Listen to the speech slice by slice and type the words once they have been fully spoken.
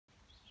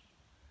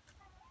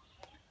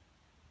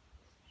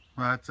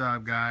What's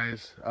up,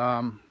 guys?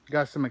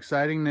 Got some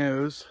exciting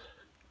news.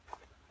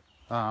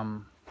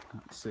 Let's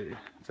see,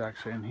 it's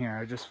actually in here.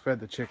 I just fed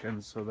the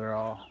chickens, so they're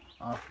all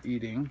off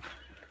eating.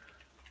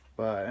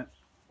 But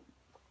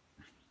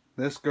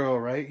this girl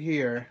right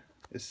here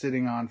is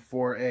sitting on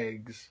 4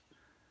 eggs.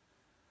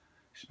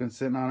 She's been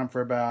sitting on them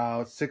for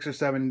about 6 or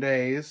 7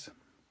 days.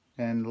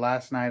 And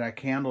last night I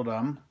candled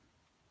them.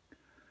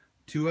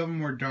 2 of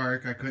them were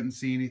dark. I couldn't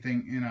see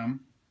anything in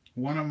them.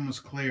 1 of them was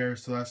clear,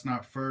 so that's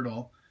not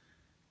fertile.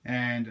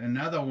 And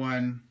another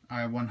one,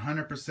 I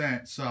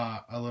 100% saw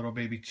a little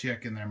baby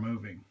chick in there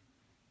moving.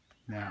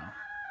 Now,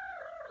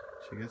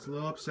 she gets a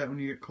little upset when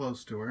you get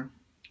close to her.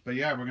 But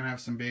yeah, we're going to have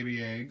some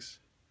baby eggs.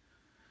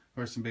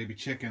 Or some baby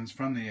chickens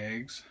from the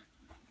eggs.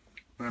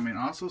 But I mean,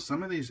 also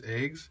some of these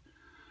eggs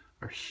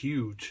are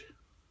huge.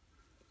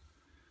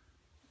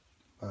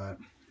 But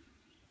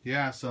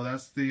yeah, so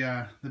that's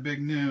the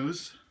big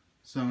news.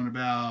 So in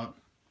about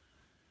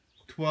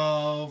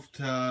 12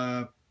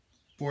 to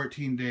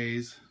 14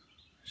 days,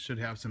 should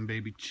have some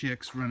baby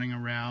chicks running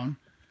around.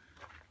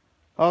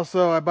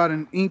 Also, I bought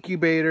an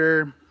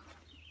incubator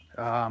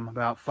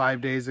about 5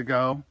 days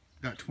ago.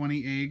 Got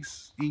 20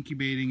 eggs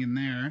incubating in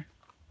there.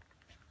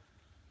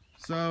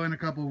 So in a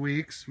couple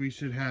weeks, we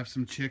should have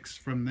some chicks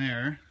from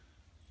there.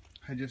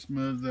 I just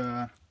moved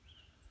the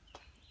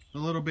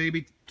little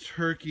baby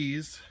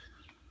turkeys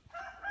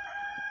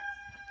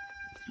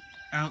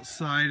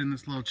outside in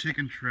this little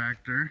chicken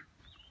tractor.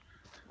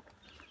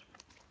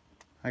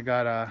 I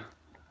got a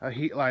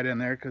heat light in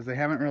there because they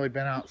haven't really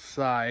been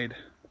outside,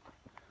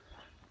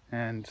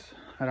 and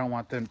I don't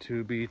want them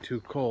to be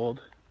too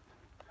cold.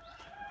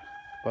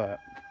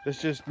 But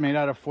this just made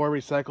out of 4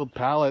 recycled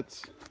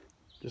pallets.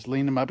 Just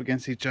lean them up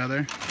against each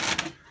other.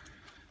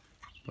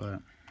 But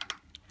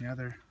yeah,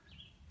 they're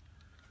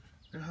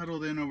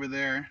huddled in over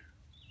there.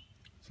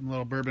 Some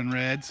little bourbon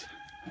reds.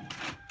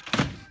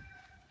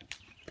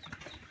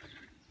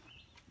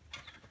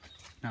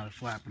 Now they're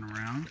flapping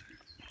around.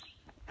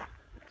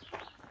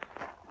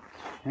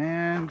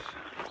 And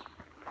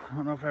I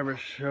don't know if I ever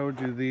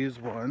showed you these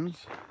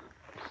ones.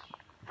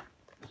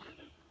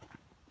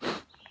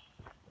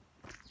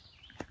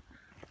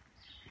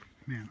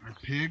 Man, our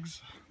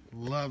pigs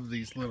love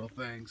these little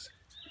things.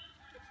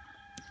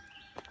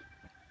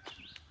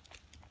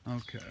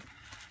 Okay.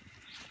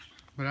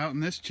 But out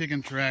in this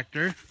chicken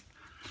tractor,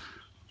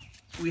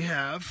 we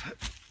have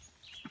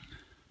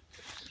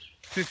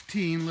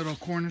 15 little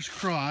Cornish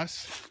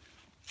cross.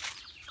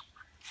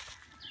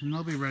 And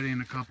they'll be ready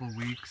in a couple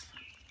weeks.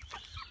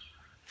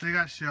 They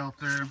got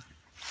shelter.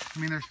 I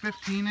mean, there's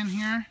 15 in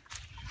here.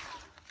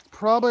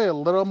 Probably a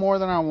little more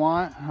than I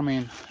want. I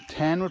mean,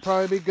 10 would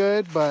probably be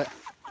good, but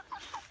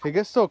it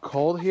gets so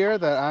cold here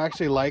that I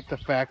actually like the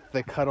fact that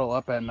they cuddle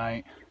up at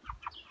night.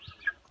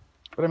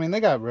 But I mean,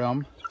 they got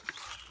room.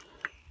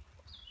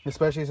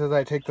 Especially since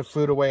I take the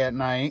food away at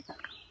night.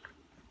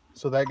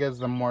 So that gives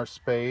them more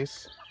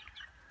space.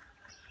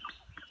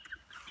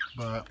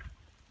 And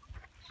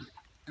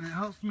it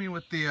helps me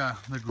with the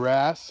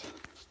grass.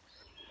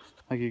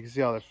 Like you can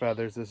see all their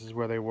feathers. This is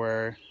where they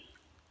were.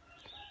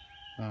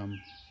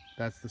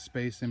 That's the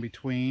space in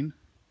between.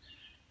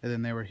 And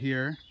then they were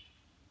here.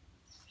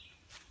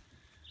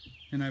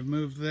 And I've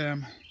moved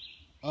them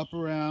up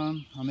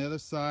around on the other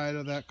side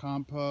of that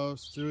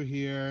compost, through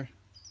here,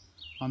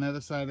 on the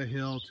other side of the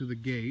hill to the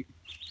gate.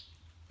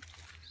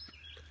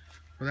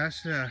 Well,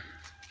 that's to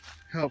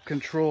help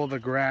control the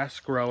grass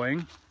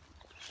growing.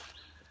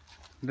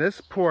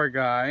 This poor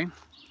guy,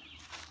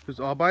 who's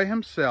all by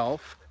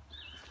himself,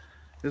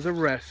 is a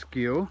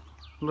rescue,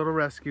 little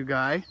rescue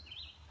guy.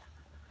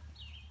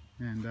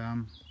 And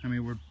I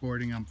mean, we're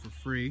boarding him for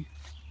free.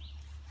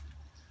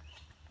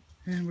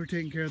 And we're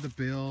taking care of the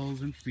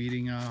bills and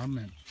feeding him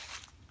and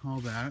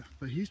all that.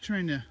 But he's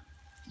trying to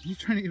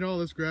eat all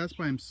this grass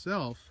by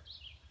himself.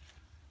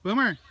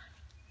 Boomer!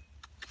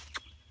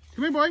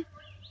 Come here, boy!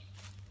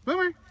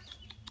 Boomer!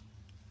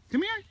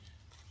 Come here!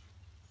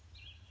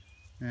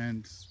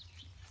 And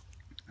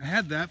I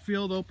had that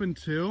field open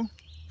too.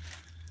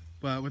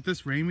 But with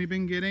this rain we've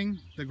been getting,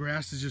 the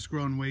grass is just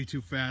growing way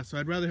too fast. So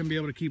I'd rather him be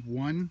able to keep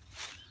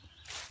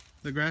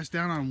the grass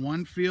down on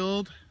one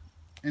field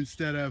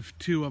instead of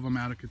 2 of them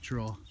out of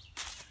control.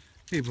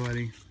 Hey,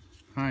 buddy.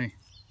 Hi.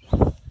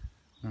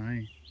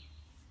 Hi.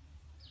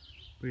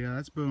 But yeah,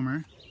 that's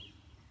Boomer.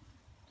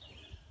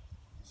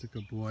 He's a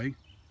good boy.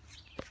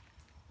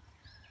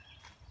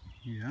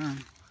 Yeah.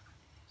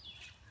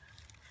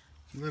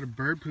 You let a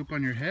bird poop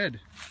on your head.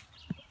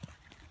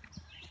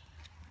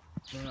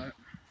 But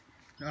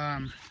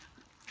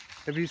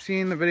have you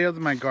seen the videos of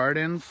my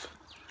gardens?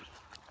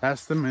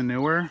 That's the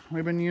manure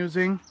we've been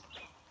using.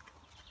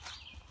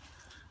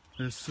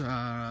 This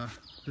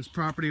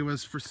property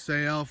was for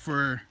sale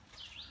for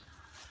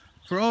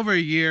over a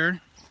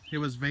year. It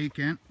was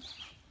vacant,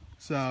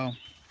 so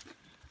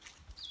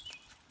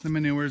the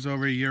manure is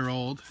over a year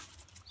old.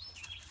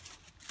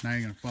 Now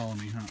you're gonna follow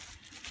me, huh?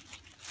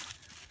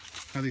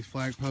 How these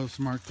flag posts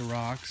mark the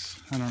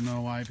rocks. I don't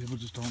know why people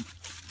just don't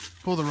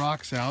pull the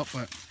rocks out,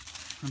 but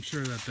I'm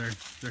sure that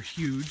they're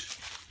huge.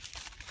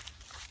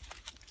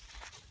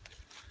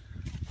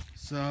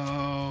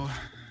 So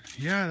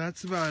yeah,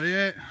 that's about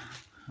it.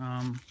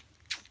 Not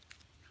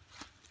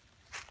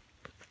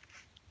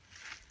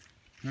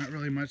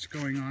really much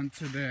going on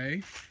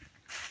today.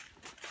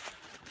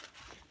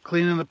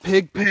 Cleaning the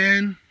pig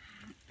pen,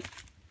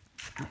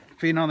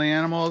 feeding all the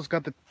animals.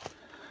 Got the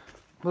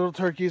little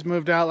turkeys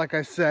moved out like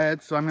I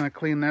said, so I'm going to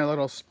clean their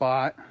little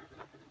spot.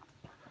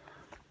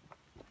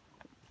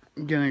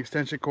 Get an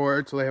extension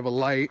cord so they have a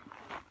light.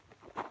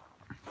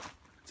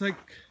 It's like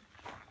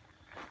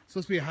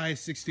supposed to be a high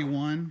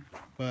 61,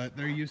 but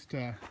they're used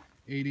to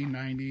 80,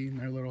 90 in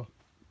their little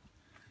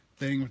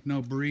thing with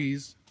no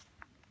breeze.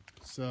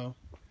 So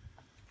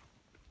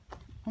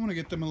I'm gonna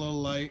get them a little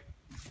light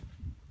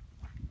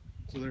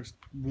so they're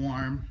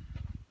warm.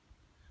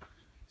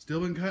 Still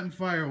been cutting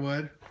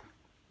firewood.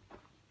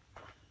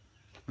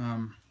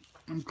 I'm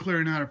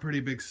clearing out a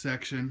pretty big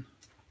section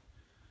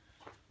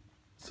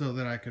so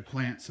that I could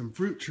plant some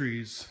fruit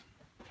trees.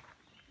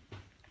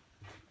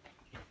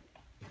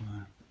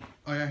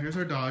 Oh yeah, here's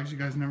our dogs. You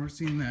guys never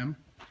seen them.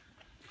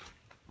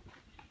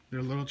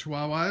 They're little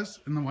chihuahuas,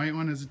 and the white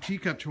one is a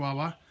teacup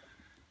chihuahua.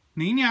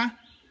 Nina.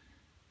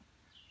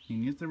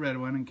 Nina's the red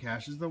one, and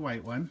Cash is the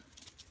white one.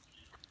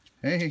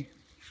 Hey.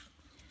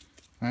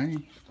 Hi.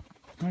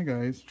 Hi,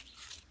 guys.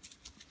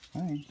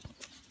 Hi.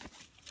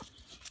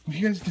 What are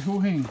you guys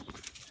doing?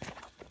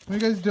 What are you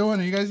guys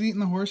doing? Are you guys eating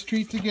the horse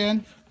treats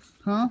again?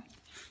 Huh?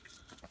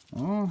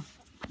 Oh.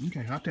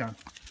 Okay, hop down.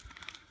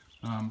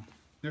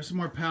 There's some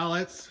more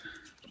pallets.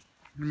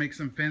 I'm gonna make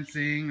some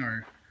fencing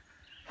or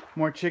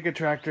more chicken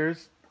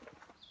tractors.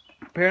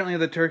 Apparently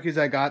the turkeys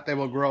I got, they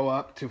will grow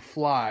up to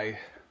fly.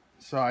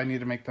 So I need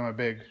to make them a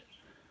big.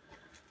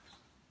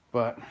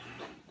 But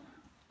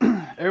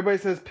everybody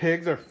says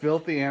pigs are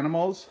filthy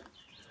animals.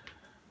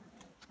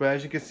 But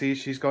as you can see,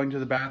 she's going to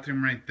the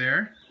bathroom right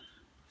there.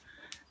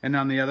 And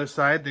on the other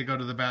side, they go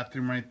to the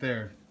bathroom right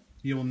there.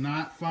 You will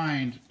not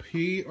find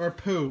pee or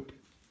poop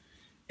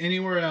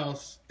anywhere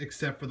else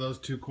except for those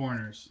two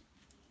corners.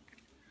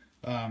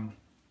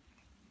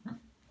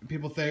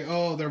 People think,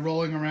 oh, they're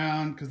rolling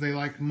around because they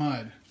like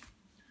mud.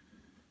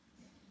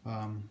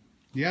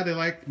 Yeah, they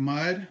like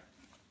mud,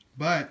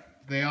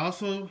 but they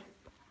also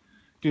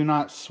do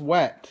not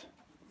sweat.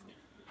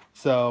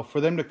 So for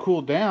them to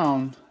cool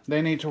down,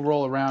 they need to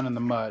roll around in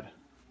the mud.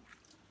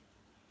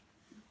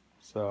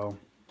 So,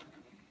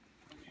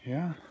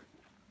 yeah.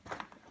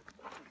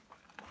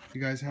 If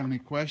you guys have any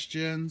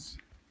questions,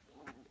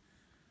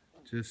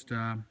 just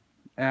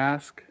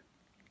ask.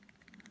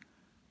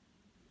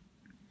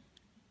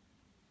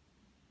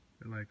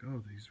 They're like,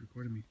 oh, he's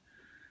recording me.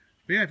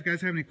 But yeah, if you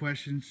guys have any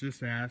questions,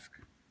 just ask.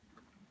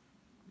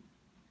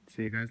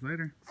 See you guys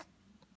later.